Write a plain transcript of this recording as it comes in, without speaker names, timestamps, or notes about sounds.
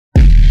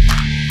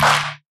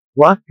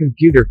Rock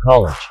Computer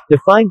College.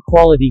 Define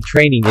quality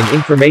training in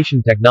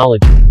information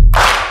technology.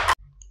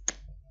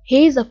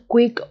 Here's a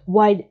quick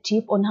wide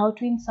tip on how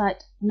to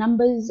insert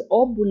numbers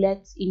or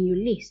bullets in your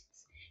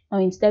lists. Now,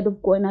 instead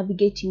of going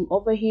navigating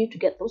over here to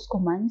get those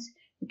commands,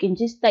 you can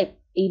just type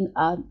in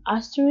an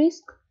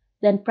asterisk,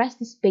 then press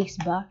the space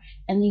bar,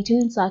 and it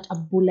will insert a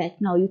bullet.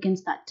 Now you can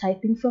start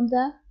typing from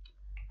there,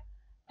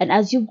 and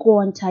as you go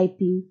on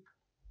typing,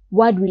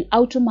 Word will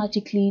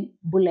automatically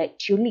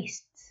bullet your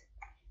lists.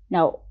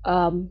 Now,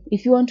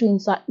 if you want to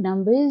insert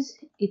numbers,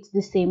 it's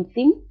the same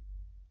thing.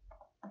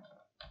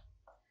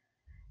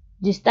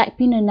 Just type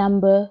in a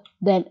number,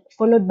 then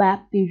followed by a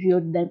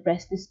period, then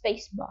press the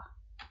space bar.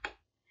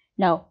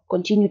 Now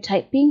continue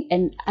typing,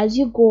 and as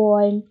you go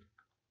on,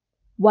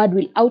 Word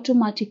will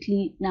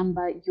automatically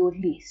number your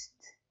list.